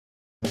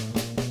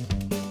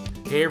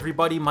Hey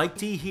everybody, Mike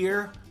D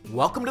here.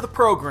 Welcome to the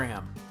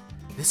program.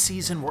 This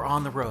season we're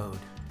on the road.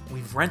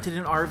 We've rented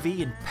an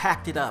RV and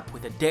packed it up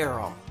with a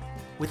Daryl,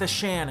 with a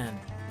Shannon,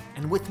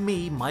 and with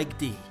me, Mike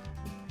D.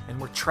 And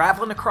we're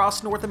traveling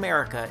across North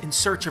America in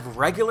search of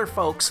regular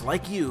folks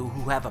like you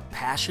who have a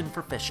passion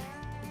for fishing.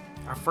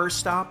 Our first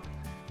stop,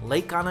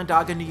 Lake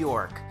Onondaga, New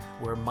York,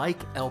 where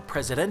Mike El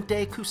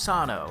Presidente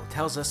Cusano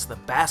tells us the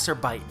bass are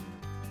biting.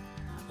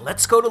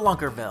 Let's go to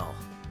Lunkerville.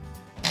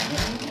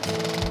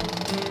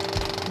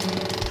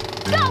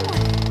 Got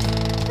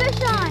one!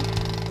 Fish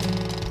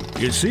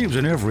on! It seems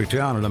in every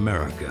town in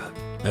America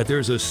that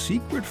there's a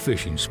secret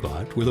fishing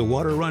spot where the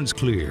water runs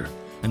clear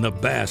and the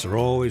bass are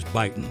always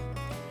biting.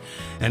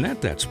 And at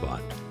that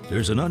spot,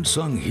 there's an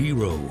unsung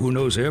hero who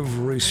knows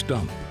every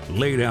stump,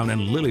 laydown,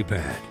 and lily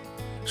pad.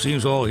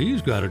 Seems all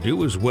he's got to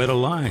do is wet a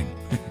line.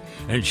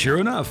 And sure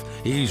enough,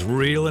 he's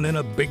reeling in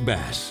a big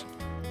bass.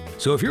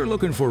 So if you're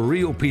looking for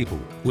real people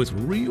with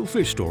real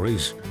fish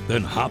stories,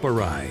 then hop a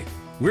ride.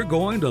 We're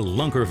going to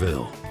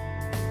Lunkerville.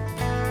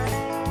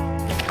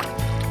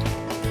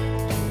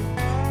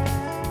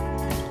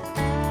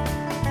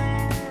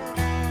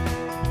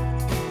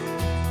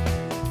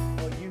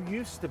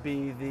 To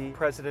be the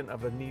president of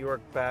the New York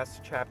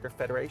Bass Chapter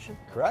Federation.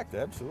 Correct,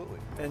 absolutely.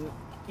 And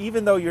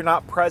even though you're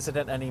not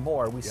president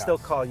anymore, we still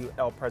call you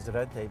El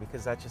Presidente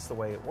because that's just the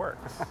way it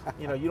works.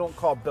 You know, you don't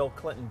call Bill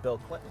Clinton Bill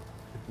Clinton.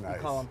 Nice.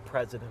 You call him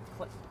President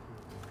Clinton.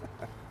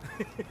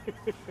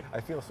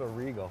 I feel so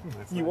regal.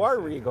 You are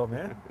regal,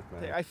 man.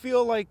 I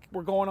feel like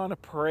we're going on a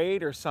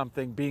parade or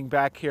something being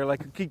back here.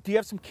 Like, do you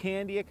have some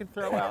candy I can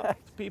throw out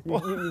to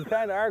people? You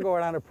kind of are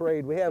going on a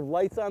parade. We have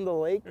lights on the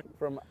lake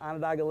from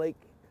Onondaga Lake.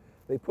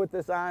 They put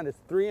this on, it's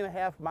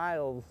 3.5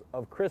 miles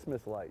of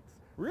Christmas lights.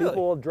 Really?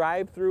 People will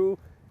drive through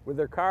with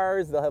their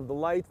cars, they'll have the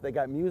lights, they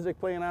got music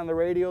playing on the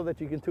radio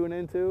that you can tune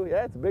into.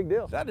 Yeah, it's a big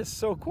deal. That is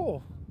so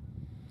cool.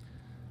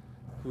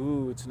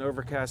 Ooh, it's an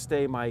overcast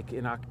day, Mike.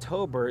 In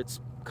October, it's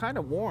kind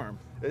of warm.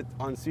 It's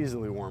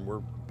unseasonably warm.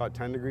 We're about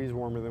 10 degrees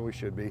warmer than we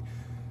should be.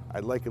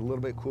 I'd like it a little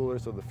bit cooler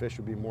so the fish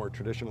would be more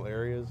traditional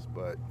areas,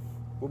 but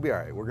we'll be all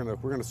right. We're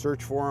gonna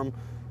search for them,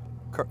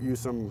 use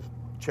some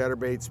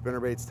chatterbaits,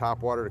 spinnerbaits,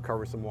 topwater to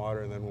cover some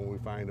water, and then when we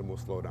find them, we'll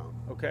slow down.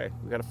 Okay,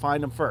 we got to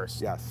find them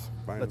first. Yes.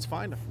 Let's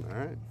find them. All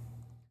right.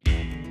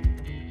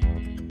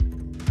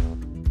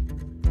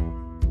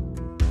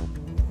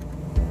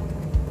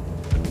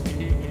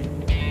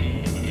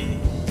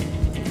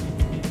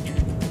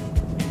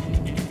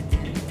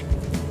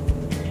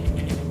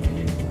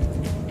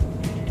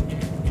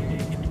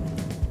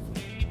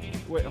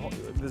 Wait,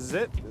 this is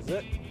it? This is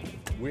it.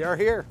 We are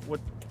here.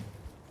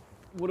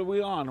 What are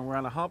we on? We're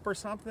on a hump or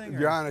something?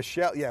 You're on a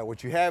shell. Yeah,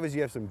 what you have is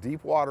you have some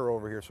deep water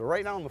over here. So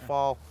right now in the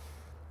fall,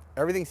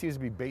 everything seems to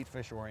be bait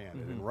fish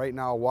oriented. And right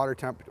now, water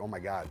temperature, oh my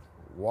God,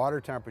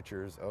 water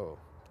temperatures,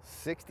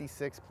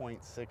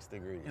 66.6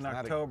 degrees. In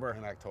October.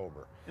 In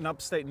October. In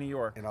upstate New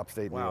York. In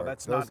upstate New York. Wow,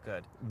 that's not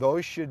good.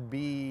 Those should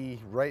be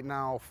right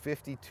now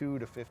 52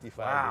 to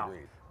 55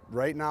 degrees.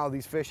 Right now,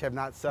 these fish have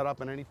not set up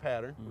in any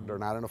pattern. They're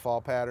not in a fall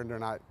pattern. They're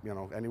not,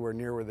 anywhere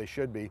near where they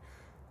should be.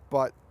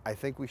 But I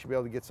think we should be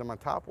able to get some on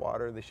top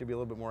water. They should be a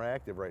little bit more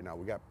active right now.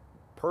 We got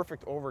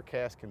perfect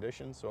overcast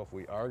conditions, so if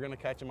we are going to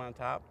catch them on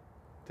top,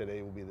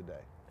 today will be the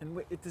day. And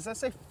wait, does that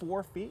say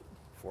 4 feet?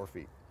 4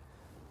 feet.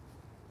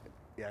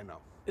 Yeah, I know.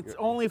 It's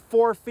only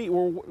 4 feet.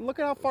 Look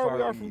at how far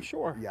we are from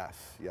shore. Yes,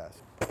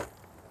 yes.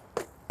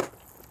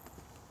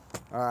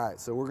 All right,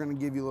 so we're going to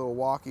give you a little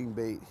walking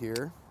bait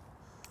here.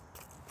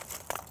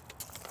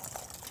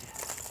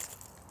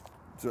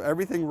 So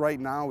everything right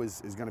now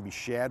is going to be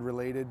shad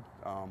related,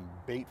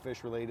 bait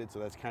fish related, so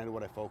that's kind of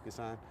what I focus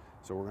on.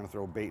 So we're going to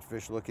throw bait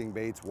fish looking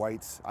baits,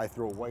 whites. I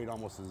throw white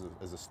almost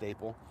as a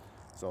staple.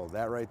 So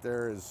that right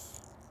there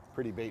is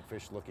pretty bait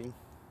fish looking.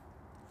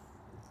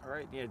 All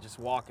right, yeah, just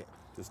walk it.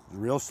 Just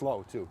real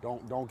slow too.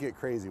 Don't get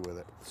crazy with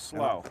it.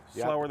 Slow,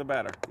 slower the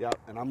better. Yep.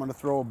 And I'm going to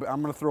throw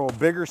a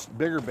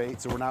bigger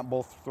bait, so we're not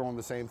both throwing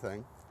the same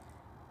thing.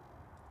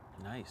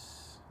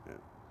 Nice.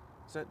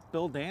 Is that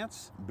Bill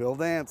Dance? Bill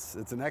Dance.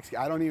 It's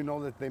I don't even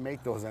know that they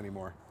make those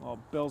anymore. Well,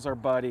 Bill's our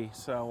buddy,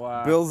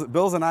 so...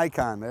 Bill's an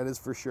icon, that is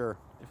for sure.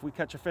 If we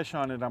catch a fish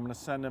on it, I'm going to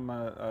send him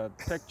a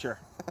picture.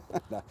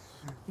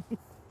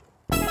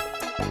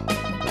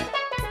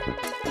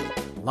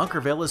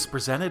 Lunkerville is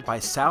presented by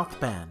South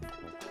Bend,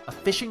 a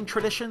fishing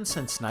tradition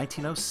since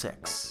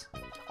 1906.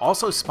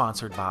 Also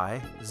sponsored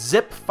by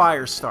Zip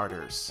Fire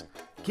Starters.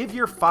 Give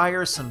your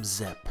fire some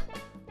zip.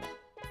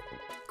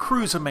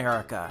 Cruise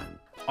America.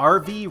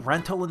 RV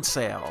rental and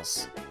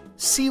sales.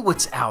 See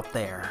what's out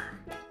there.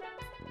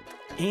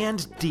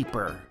 And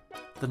Deeper,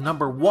 the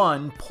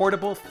 #1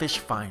 portable fish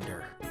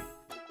finder.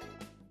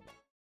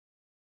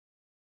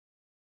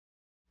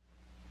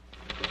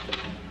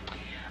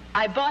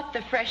 I bought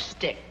the fresh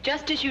stick,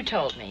 just as you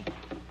told me.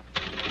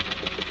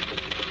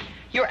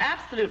 You're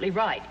absolutely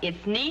right.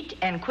 It's neat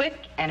and quick,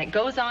 and it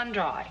goes on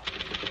dry.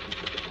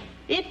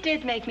 It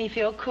did make me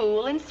feel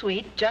cool and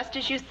sweet, just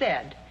as you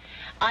said.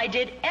 I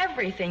did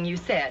everything you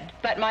said,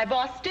 but my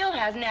boss still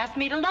hasn't asked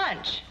me to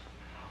lunch.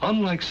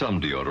 Unlike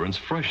some deodorants,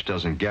 Fresh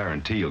doesn't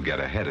guarantee you'll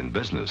get ahead in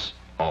business.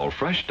 All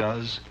Fresh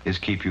does is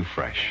keep you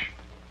fresh.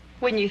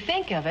 When you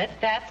think of it,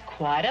 that's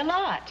quite a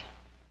lot.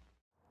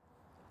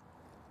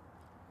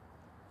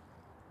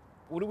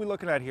 What are we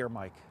looking at here,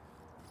 Mike?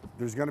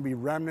 There's going to be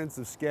remnants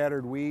of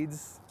scattered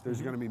weeds.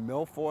 There's going to be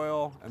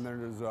milfoil, and then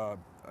there's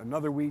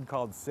another weed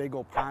called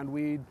sago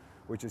pondweed,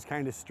 which is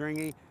kind of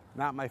stringy.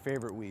 Not my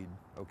favorite weed,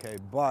 okay?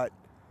 But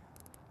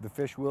the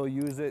fish will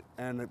use it,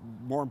 and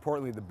more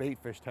importantly, the bait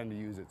fish tend to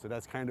use it. So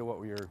that's kind of what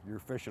you're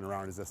fishing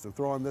around, is this. So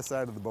throw on this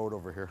side of the boat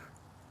over here.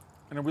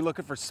 And are we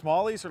looking for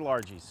smallies or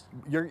largies?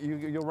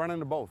 You'll run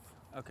into both.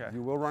 Okay.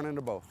 You will run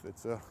into both.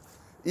 It's a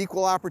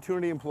equal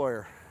opportunity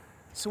employer.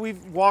 So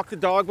we've walked the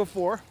dog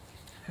before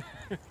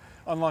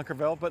on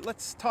Lunkerville, but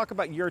let's talk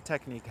about your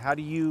technique. How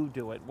do you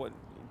do it? What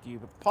do you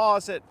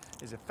pause it?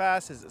 Is it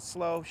fast? Is it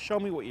slow? Show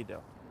me what you do.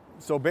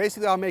 So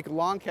basically, I'll make a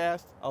long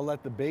cast. I'll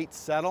let the bait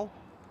settle,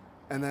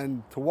 and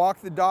then to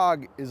walk the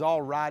dog is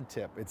all rod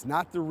tip. It's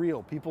not the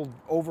reel. People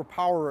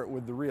overpower it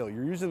with the reel.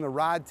 You're using the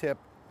rod tip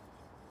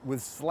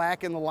with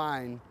slack in the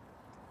line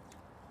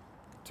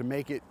to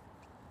make it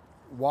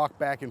walk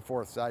back and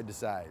forth, side to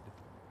side.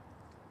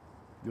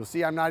 You'll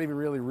see I'm not even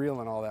really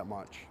reeling all that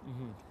much.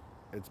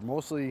 It's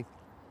mostly,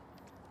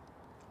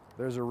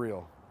 there's a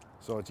reel.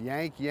 So it's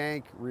yank,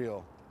 yank,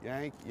 reel,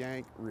 yank,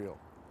 yank, reel,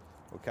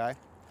 okay?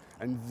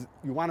 And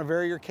you want to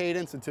vary your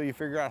cadence until you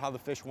figure out how the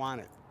fish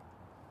want it.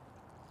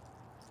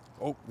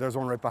 Oh, there's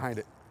one right behind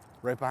it.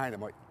 Right behind it,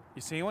 Mike.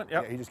 You see one?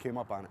 Yep. Yeah, he just came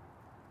up on it.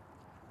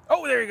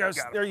 Oh, there he goes.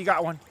 There you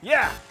got one.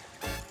 Yeah.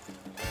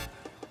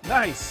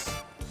 Nice.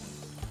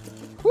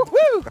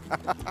 Woo-hoo!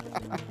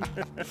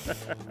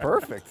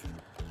 Perfect.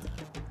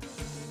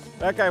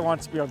 That guy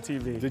wants to be on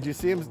TV. Did you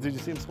see him? Did you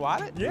see him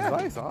swat it? Yeah.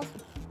 Nice, awesome.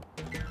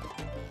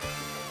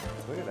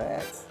 Look at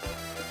that.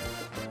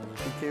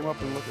 He came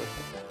up and looked at.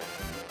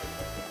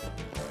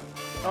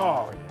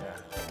 Oh yeah.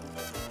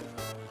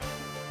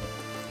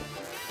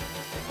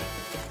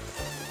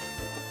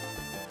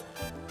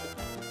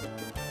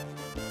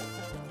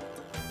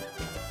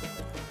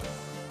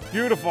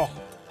 Beautiful.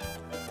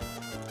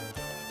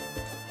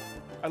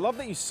 I love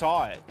that you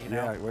saw it, you know,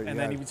 Yeah, well, and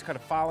then he was kind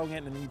of following it,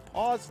 and then you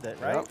paused it,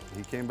 right? Yep,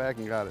 he came back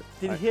and got it.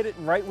 Did he hit it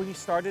right when you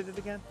started it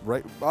again?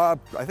 Right, I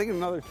think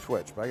another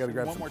twitch, but I got to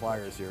grab One some more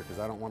pliers here because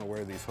I don't want to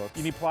wear these hooks.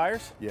 You need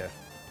pliers? Yeah.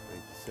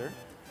 Thank you, sir.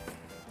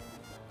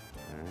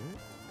 All right.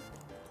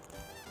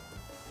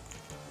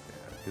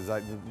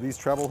 Because these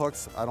treble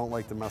hooks, I don't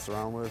like to mess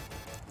around with.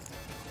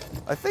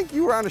 I think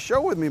you were on a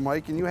show with me,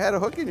 Mike, and you had a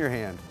hook in your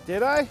hand.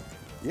 Did I?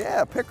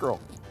 Yeah,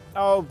 pickerel.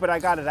 Oh, but I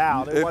got it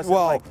out. It wasn't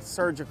like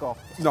surgical.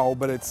 No,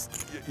 but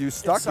you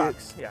stuck it,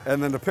 sucks, yeah.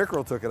 And then the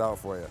pickerel took it out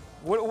for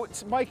you.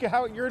 Mike,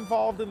 you're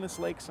involved in this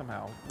lake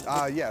somehow?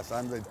 Yes,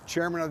 I'm the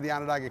chairman of the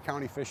Onondaga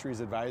County Fisheries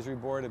Advisory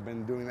Board. I've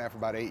been doing that for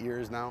about 8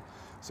 years now.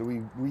 So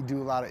we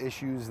do a lot of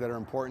issues that are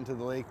important to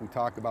the lake. We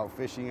talk about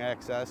fishing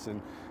access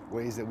and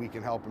ways that we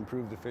can help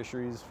improve the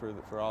fisheries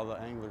for all the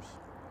anglers.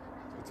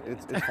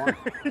 It's fun.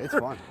 It's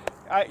fun.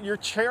 You're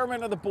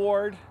chairman of the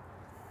board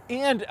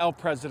and El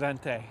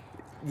Presidente.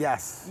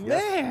 Yes.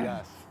 Man.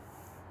 Yes.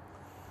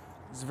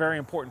 He's a very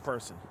important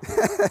person.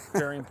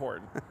 Very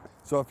important.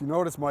 So if you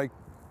notice, Mike,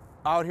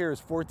 out here is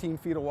 14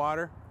 feet of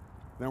water.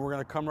 Then we're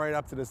going to come right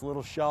up to this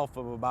little shelf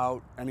of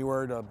about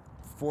anywhere to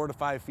 4 to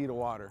 5 feet of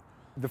water.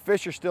 The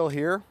fish are still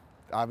here.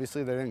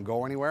 Obviously, they didn't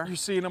go anywhere. You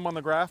seeing them on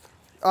the graph?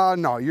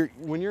 No.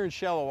 When you're in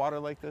shallow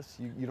water like this,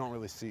 you don't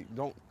really see.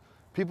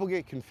 People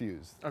get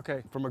confused.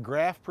 Okay. From a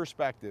graph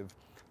perspective,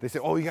 they say,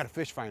 "Oh, you got a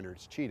fish finder.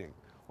 It's cheating."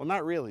 Well,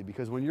 not really,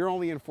 because when you're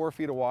only in 4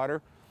 feet of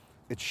water,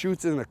 it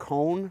shoots in a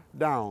cone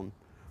down.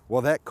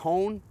 Well, that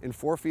cone in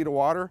 4 feet of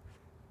water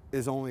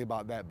is only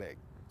about that big.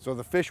 So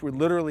the fish would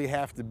literally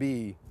have to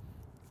be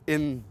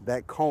in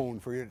that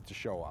cone for it to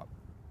show up.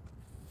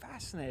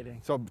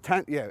 Fascinating. So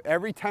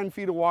every 10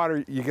 feet of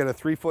water, you get a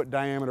 3-foot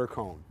diameter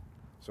cone.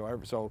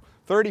 So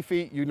 30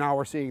 feet, you now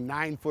are seeing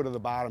 9 foot of the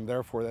bottom.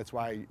 Therefore, that's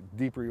why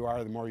deeper you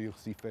are, the more you'll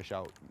see fish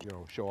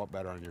show up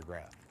better on your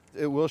graph.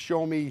 It will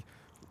show me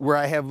where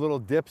I have little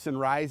dips and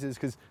rises,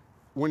 because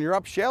when you're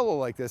up shallow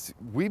like this,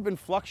 we've been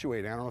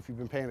fluctuating. I don't know if you've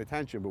been paying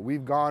attention, but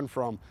we've gone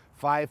from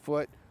 5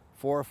 foot,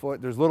 4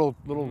 foot. There's little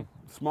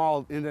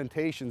small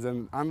indentations,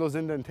 and on those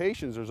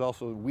indentations, there's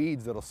also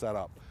weeds that'll set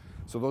up.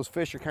 So those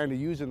fish are kind of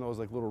using those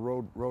like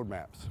little road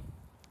maps.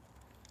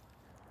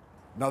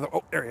 Another,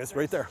 oh, there he is,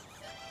 right there.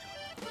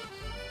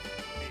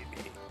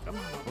 Baby, come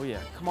on up. Oh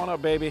yeah, come on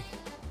up, baby.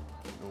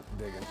 Nope,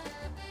 digging.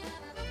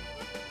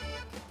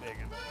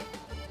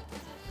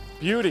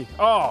 Beauty.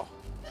 Oh,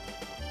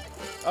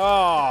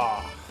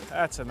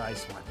 that's a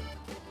nice one.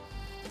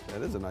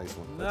 That is a nice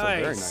one. That's Nice,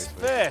 a very nice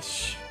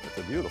fish. It's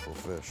a beautiful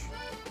fish.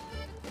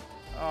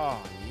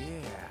 Oh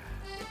yeah.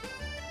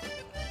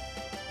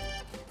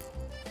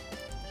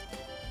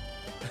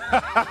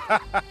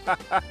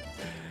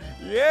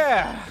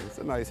 Yeah. It's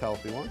a nice,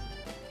 healthy one.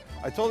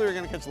 I told you we were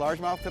going to catch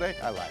largemouth today.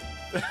 I lied.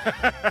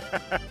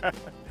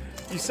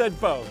 You said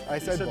both. I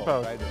said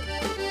both. I did.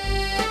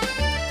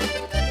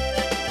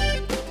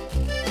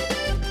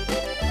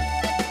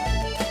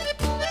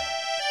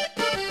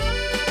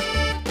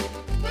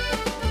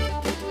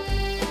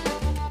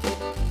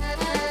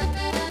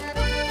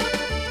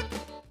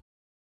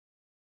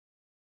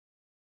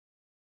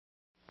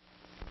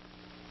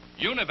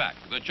 Univac,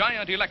 the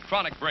giant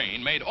electronic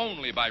brain made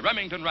only by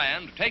Remington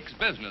Rand, takes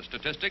business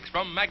statistics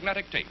from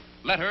magnetic tape,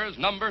 letters,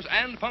 numbers,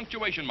 and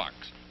punctuation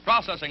marks,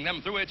 processing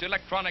them through its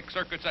electronic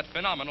circuits at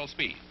phenomenal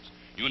speeds.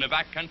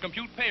 Univac can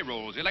compute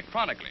payrolls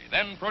electronically,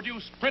 then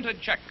produce printed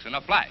checks in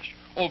a flash.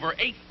 Over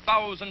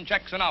 8,000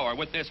 checks an hour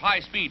with this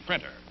high-speed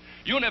printer.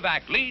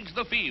 Univac leads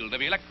the field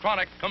of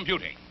electronic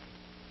computing.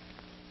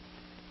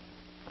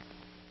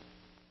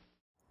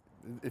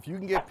 If you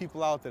can get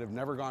people out that have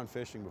never gone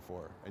fishing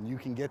before and you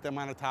can get them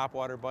on a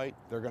topwater bite,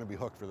 they're going to be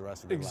hooked for the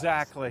rest of their lives.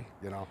 Exactly.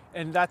 You know?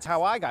 And that's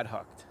how I got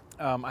hooked.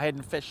 I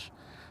hadn't fished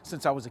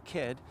since I was a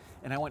kid,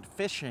 and I went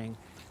fishing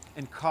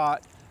and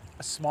caught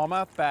a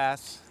smallmouth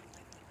bass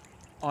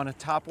on a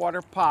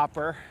topwater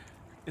popper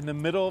in the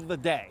middle of the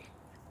day.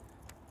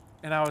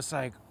 And I was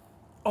like,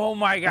 oh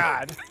my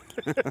God.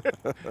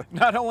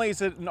 Not only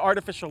is it an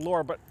artificial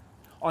lure, but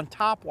on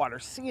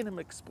topwater, seeing him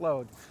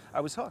explode,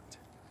 I was hooked.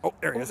 Oh,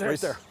 there he is, right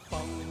there.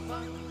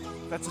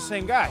 That's the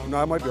same guy. No,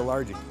 that might be a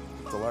largie.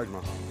 It's a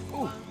largemouth.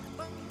 Ooh.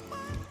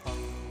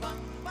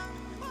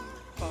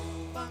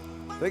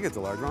 I think it's a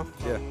largemouth.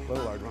 Yeah,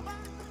 little largemouth.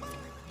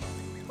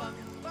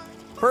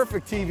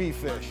 Perfect TV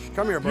fish.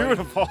 Come here, buddy.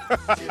 Beautiful.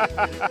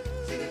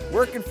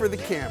 Working for the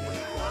camera.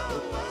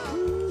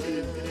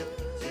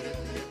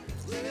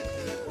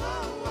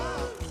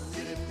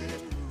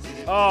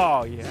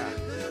 Oh, yeah.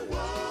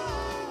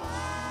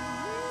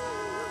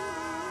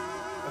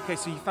 Okay,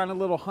 so you found a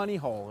little honey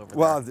hole over there.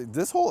 Well,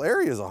 this whole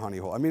area is a honey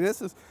hole. I mean,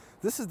 this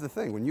is the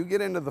thing. When you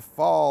get into the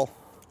fall,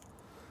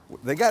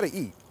 they got to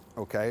eat,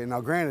 okay?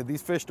 Now, granted,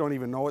 these fish don't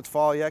even know it's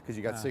fall yet because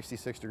you got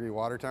 66-degree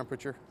water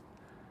temperature,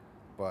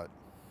 but,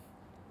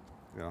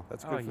 you know,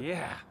 that's good. Oh,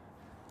 yeah.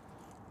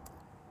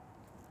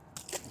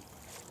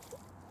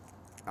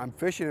 I'm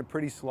fishing it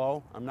pretty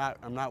slow. I'm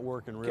not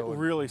working really.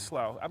 Really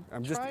slow.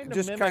 I'm just trying to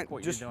just mimic kind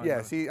what just you're doing. yeah.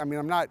 but- See, I mean,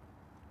 I'm not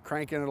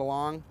cranking it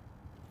along.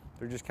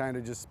 They're just kind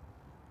of just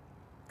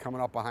coming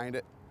up behind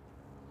it.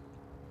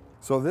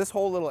 So this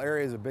whole little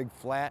area is a big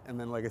flat, and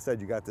then, like I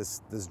said, you got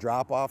this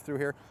drop off through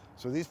here.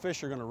 So these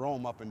fish are going to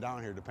roam up and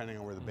down here depending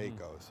on where the bait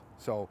goes.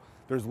 So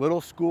there's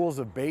little schools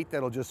of bait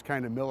that'll just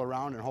kind of mill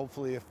around, and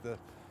hopefully, if the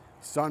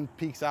sun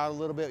peeks out a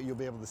little bit, you'll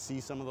be able to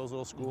see some of those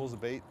little schools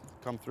of bait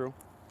come through.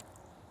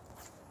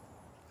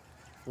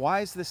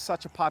 Why is this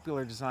such a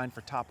popular design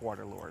for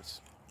topwater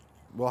lures?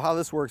 Well, how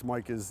this works,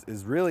 Mike, is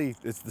really,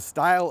 it's the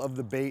style of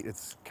the bait.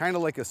 It's kind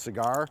of like a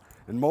cigar,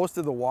 and most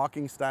of the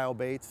walking style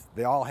baits,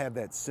 they all have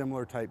that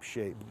similar type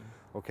shape,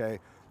 okay?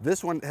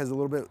 This one has a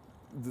little bit,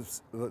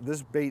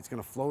 this bait's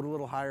gonna float a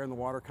little higher in the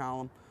water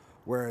column,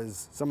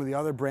 whereas some of the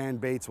other brand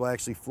baits will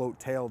actually float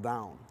tail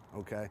down,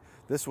 okay?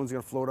 This one's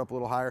gonna float up a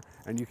little higher,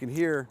 and you can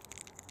hear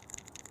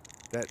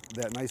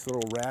that nice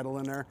little rattle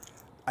in there.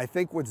 I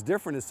think what's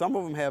different is some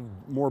of them have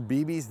more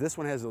BBs. This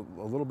one has a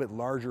little bit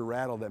larger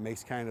rattle that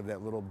makes kind of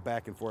that little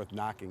back and forth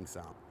knocking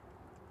sound.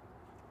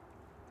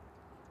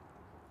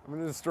 I'm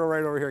gonna just throw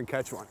right over here and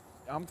catch one.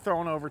 I'm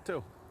throwing over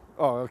too.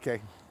 Oh,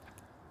 okay.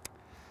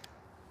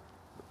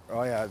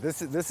 Oh yeah,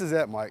 this is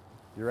it, Mike.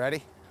 You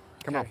ready?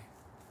 Come Okay.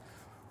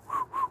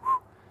 on.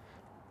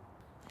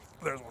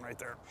 There's one right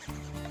there.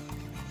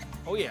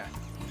 Oh yeah.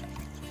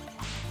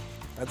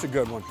 That's a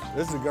good one.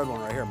 This is a good one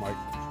right here, Mike.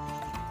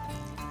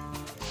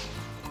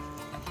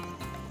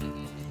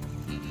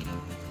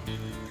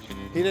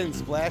 He didn't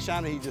splash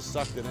on it, he just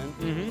sucked it in.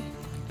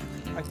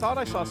 Mm-hmm. I thought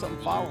I saw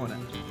something following it.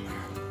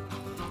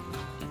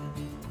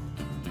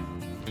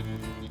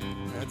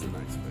 That's a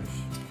nice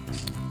fish.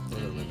 Put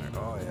him in there.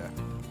 Oh yeah.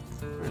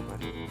 All right,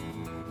 buddy.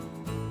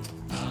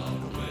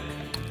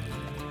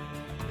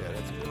 Yeah,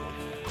 that's a good one.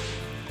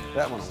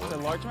 That one will Is it a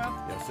work.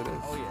 largemouth? Yes, it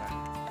is. Oh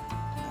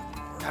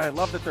yeah. God, I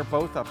love that they're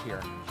both up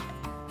here.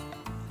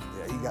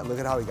 Yeah, he got. Look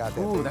at how he got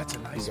that. Ooh, bait. that's a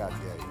nice Yeah,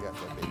 one. he got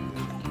that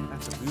bait.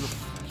 That's a beautiful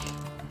fish.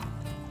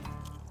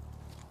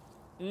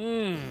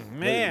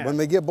 Man. When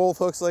they get both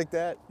hooks like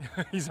that,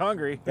 He's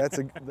hungry. that's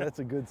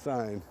a good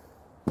sign.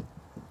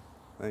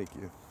 Thank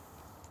you.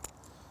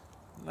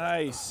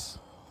 Nice.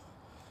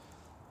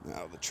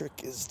 Now the trick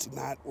is to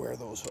not wear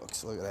those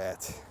hooks. Look at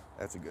that.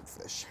 That's a good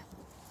fish.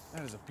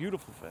 That is a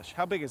beautiful fish.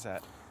 How big is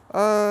that?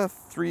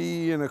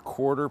 3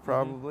 1/4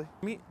 probably.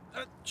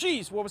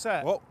 Geez, what was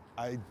that? Well,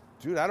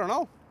 dude, I don't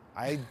know.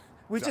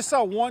 We just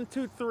saw 1,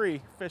 2,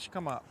 3 fish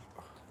come up.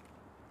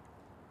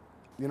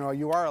 You know,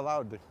 you are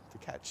allowed to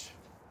catch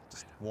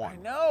just one. I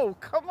know.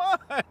 Come on,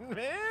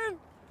 man.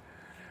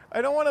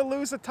 I don't want to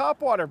lose a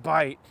topwater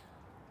bite.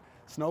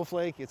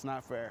 Snowflake, it's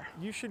not fair.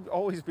 You should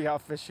always be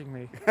out fishing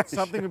me.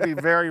 Something would be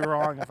very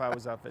wrong if I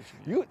was out fishing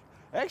you.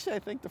 Actually, I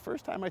think the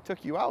first time I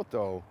took you out,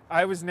 though,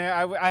 I was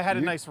I had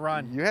a nice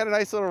run. You had a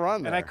nice little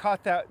run there. And I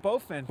caught that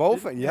bowfin.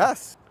 Bowfin,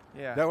 yes.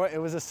 Yeah. It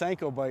was a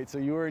Senko bite, so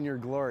you were in your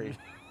glory.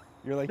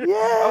 You're like,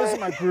 yeah. I was in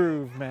my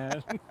groove,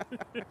 man.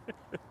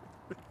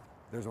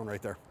 There's one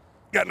right there.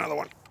 Got another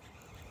one.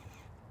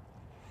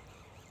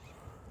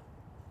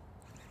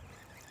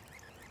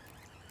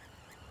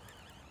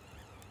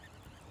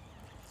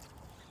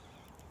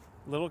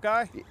 Little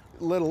guy?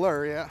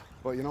 Littler, yeah.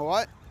 But you know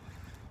what?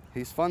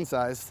 He's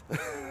fun-sized.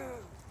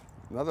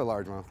 Another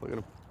largemouth. Look at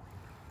him.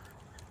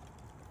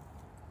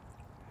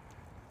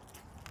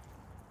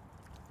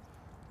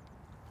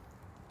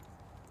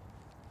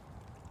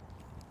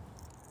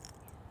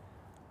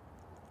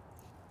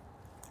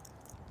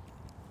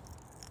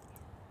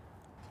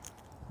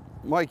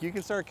 Mike, you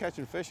can start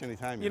catching fish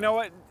anytime. You know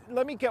what?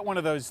 Let me get one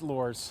of those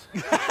lures.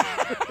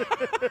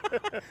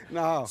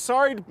 No.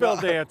 Sorry to Bill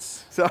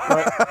Dance. So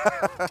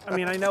I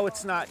mean, I know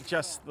it's not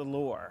just the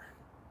lure.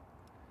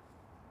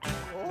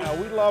 No,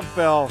 we love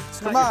Bill.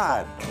 It's Come not your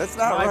on, fault. that's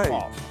not my right.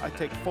 fault. I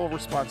take full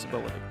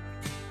responsibility.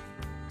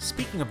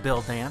 Speaking of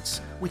Bill Dance,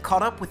 we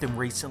caught up with him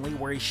recently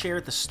where he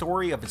shared the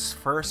story of his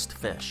first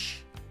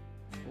fish.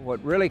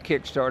 What really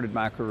kick-started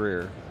my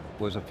career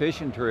was a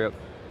fishing trip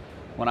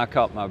when I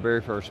caught my very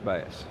first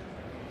bass.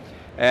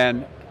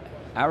 And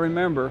I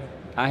remember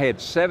I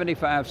had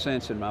 75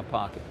 cents in my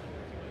pocket.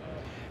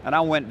 And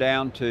I went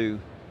down to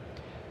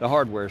the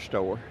hardware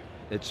store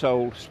that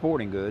sold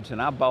sporting goods,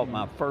 and I bought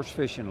my first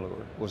fishing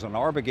lure. It was an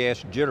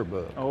Arbogast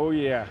jitterbug. Oh,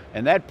 yeah.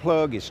 And that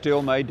plug is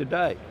still made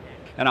today.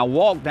 And I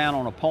walked down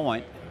on a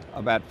point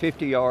about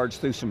 50 yards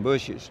through some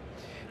bushes.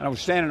 And I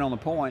was standing on the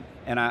point,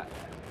 and I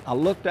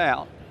looked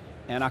out,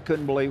 and I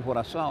couldn't believe what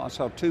I saw. I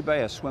saw two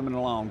bass swimming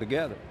along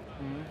together.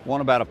 One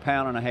about 1.5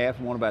 pounds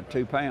and one about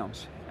 2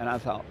 pounds. And I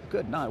thought,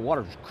 good night, the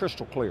water was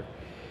crystal clear.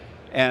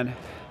 And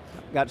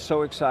I got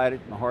so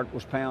excited, my heart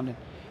was pounding.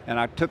 And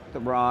I took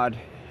the rod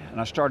and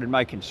I started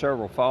making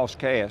several false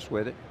casts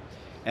with it.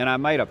 And I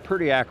made a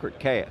pretty accurate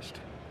cast.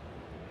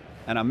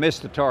 And I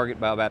missed the target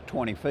by about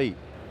 20 feet.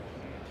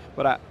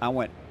 But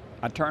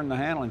I turned the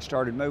handle and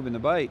started moving the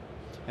bait.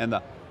 And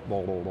the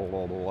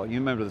you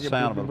remember the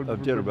sound of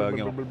jitterbug,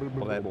 you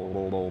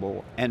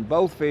know, and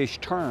both fish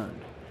turned.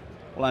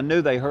 Well, I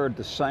knew they heard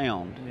the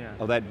sound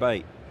of that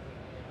bait.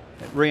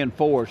 It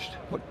reinforced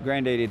what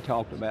Granddaddy had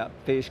talked about.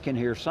 Fish can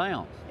hear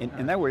sound.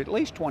 And they were at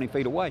least 20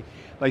 feet away.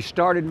 They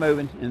started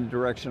moving in the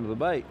direction of the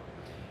bait.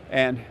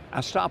 And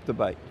I stopped the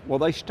bait. Well,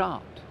 they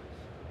stopped.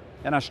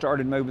 And I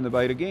started moving the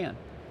bait again.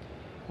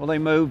 Well, they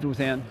moved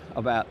within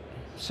about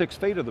 6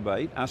 feet of the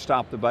bait. I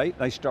stopped the bait.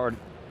 They stopped.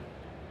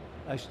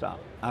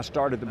 I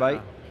started the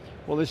bait.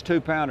 Well, this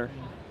 2-pounder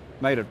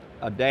made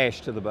a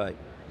dash to the bait.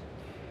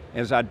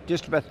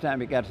 Just about the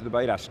time it got to the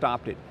bait, I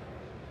stopped it.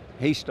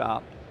 He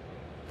stopped.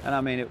 And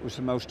I mean, it was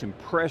the most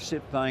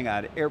impressive thing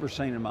I'd ever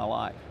seen in my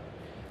life.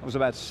 I was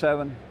about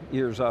 7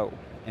 years old.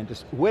 And to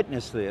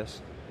witness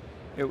this,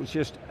 it was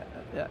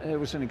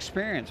an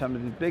experience. I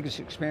mean, the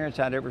biggest experience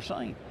I'd ever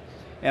seen.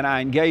 And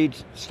I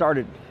engaged,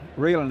 started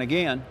reeling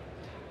again,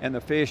 and the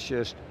fish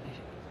just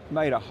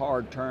made a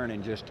hard turn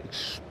and just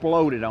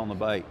exploded on the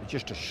bait.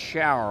 Just a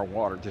shower of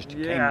water just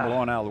came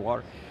blowing out of the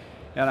water.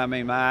 And I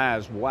mean, my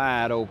eyes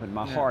wide open,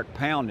 my heart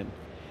pounding.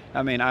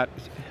 I mean, I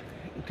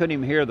couldn't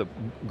even hear the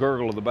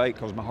gurgle of the bait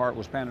because my heart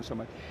was pounding so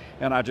much.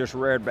 And I just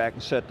reared back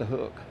and set the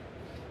hook.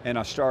 And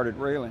I started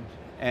reeling.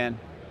 And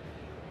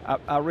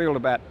I reeled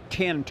about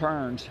 10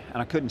 turns,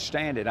 and I couldn't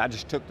stand it. I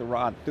just took the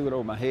rod, threw it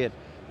over my head,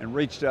 and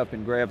reached up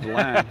and grabbed the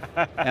line.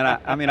 And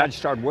I just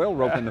started well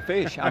roping the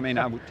fish. I mean,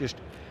 I just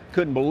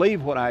couldn't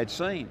believe what I had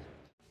seen.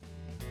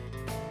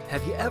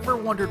 Have you ever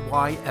wondered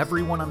why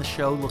everyone on the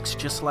show looks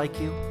just like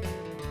you?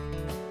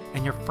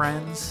 And your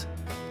friends?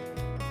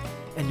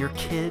 And your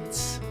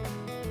kids?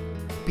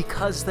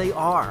 Because they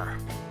are.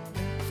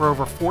 For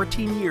over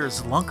 14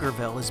 years,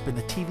 Lunkerville has been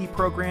the TV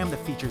program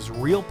that features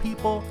real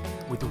people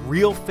with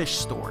real fish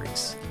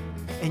stories.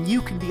 And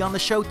you can be on the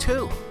show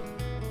too.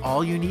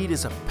 All you need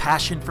is a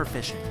passion for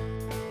fishing.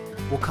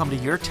 We'll come to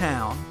your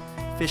town,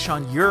 fish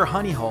on your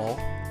honey hole,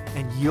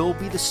 and you'll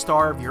be the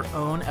star of your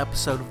own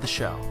episode of the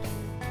show.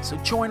 So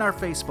join our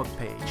Facebook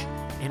page,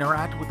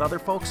 interact with other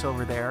folks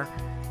over there,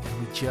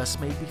 and we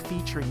just may be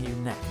featuring you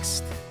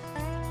next.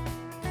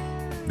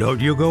 Don't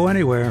you go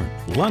anywhere.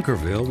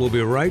 Lunkerville will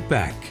be right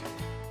back.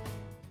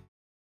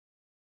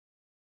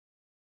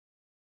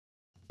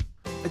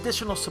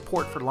 Additional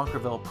support for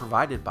Lunkerville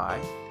provided by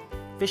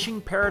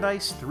Fishing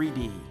Paradise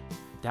 3D.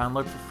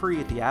 Download for free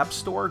at the App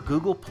Store,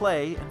 Google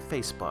Play, and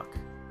Facebook.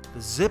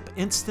 The Zip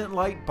Instant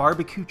Light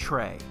Barbecue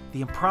Tray,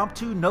 the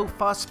impromptu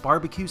no-fuss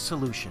barbecue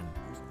solution.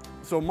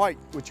 So Mike,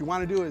 what you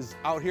want to do is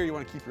out here, you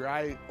want to keep your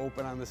eye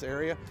open on this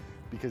area,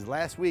 because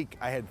last week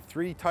I had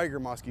 3 tiger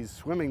muskies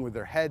swimming with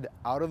their head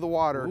out of the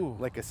water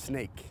like a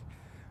snake.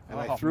 And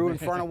I threw in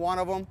front of one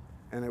of them,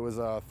 and it was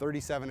a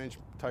 37-inch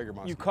tiger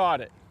muskie. You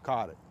caught it?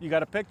 Caught it. You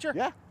got a picture?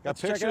 Yeah, got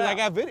Let's check pictures. it out. I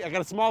got video. I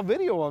got a small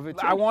video of it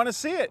too. I want to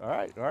see it. All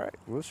right.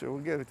 We'll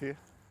give it to you.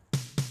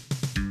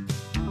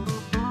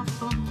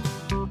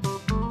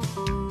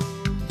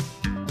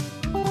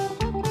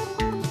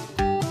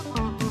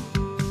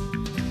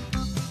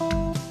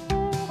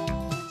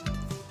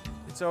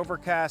 It's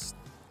overcast.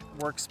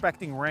 We're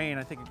expecting rain,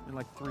 I think, in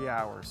like 3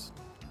 hours.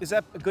 Is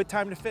that a good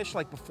time to fish,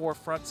 like before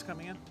fronts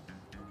coming in?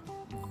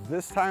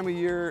 This time of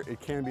year,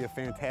 it can be a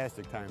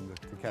fantastic time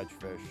to catch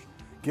fish.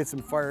 Gets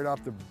them fired up,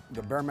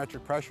 the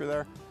barometric pressure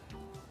there.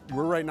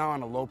 We're right now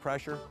on a low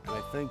pressure, and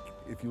I think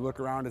if you look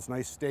around, it's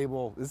nice,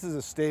 stable. This is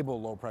a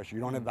stable low pressure.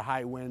 You don't have the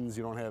high winds,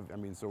 you don't have,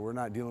 so we're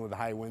not dealing with the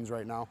high winds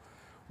right now.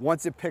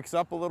 Once it picks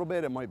up a little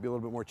bit, it might be a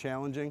little bit more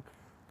challenging.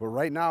 But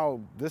right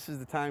now, this is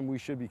the time we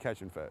should be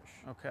catching fish.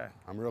 Okay.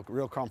 I'm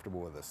real comfortable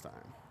with this time.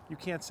 You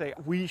can't say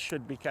we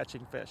should be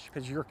catching fish,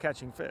 because you're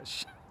catching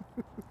fish.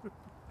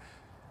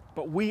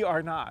 But we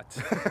are not.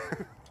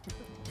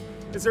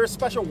 Is there a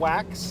special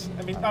wax?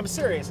 I mean, I'm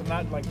serious. I'm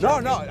not like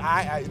No, joking.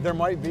 no, there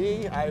might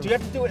be. Do you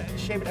have to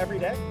shave it every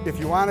day? If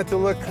you want it to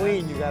look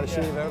clean, you got to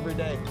shave every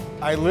day.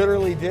 I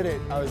literally did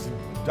it. I was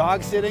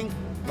dog sitting.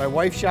 My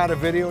wife shot a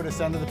video to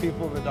send to the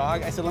people of the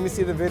dog. I said, let me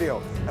see the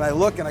video. And I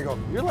look and I go,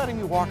 you're letting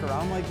me walk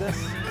around like this?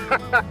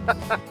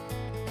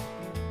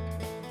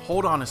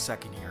 Hold on a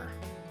second here.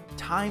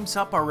 Time's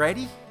up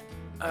already?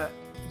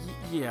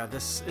 Yeah,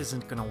 this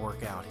isn't gonna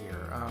work out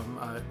here.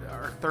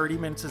 Our 30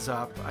 minutes is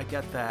up, I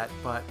get that,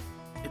 but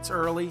it's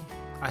early.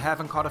 I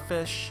haven't caught a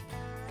fish.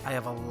 I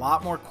have a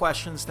lot more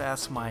questions to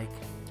ask Mike.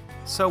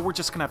 So we're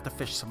just gonna have to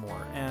fish some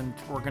more, and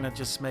we're gonna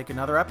just make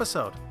another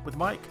episode with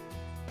Mike.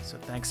 So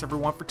thanks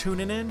everyone for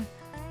tuning in.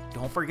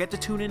 Don't forget to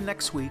tune in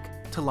next week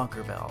to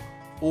Lunkerville.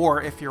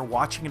 Or if you're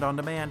watching it on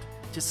demand,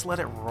 just let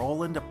it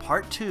roll into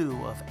part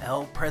 2 of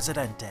El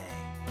Presidente.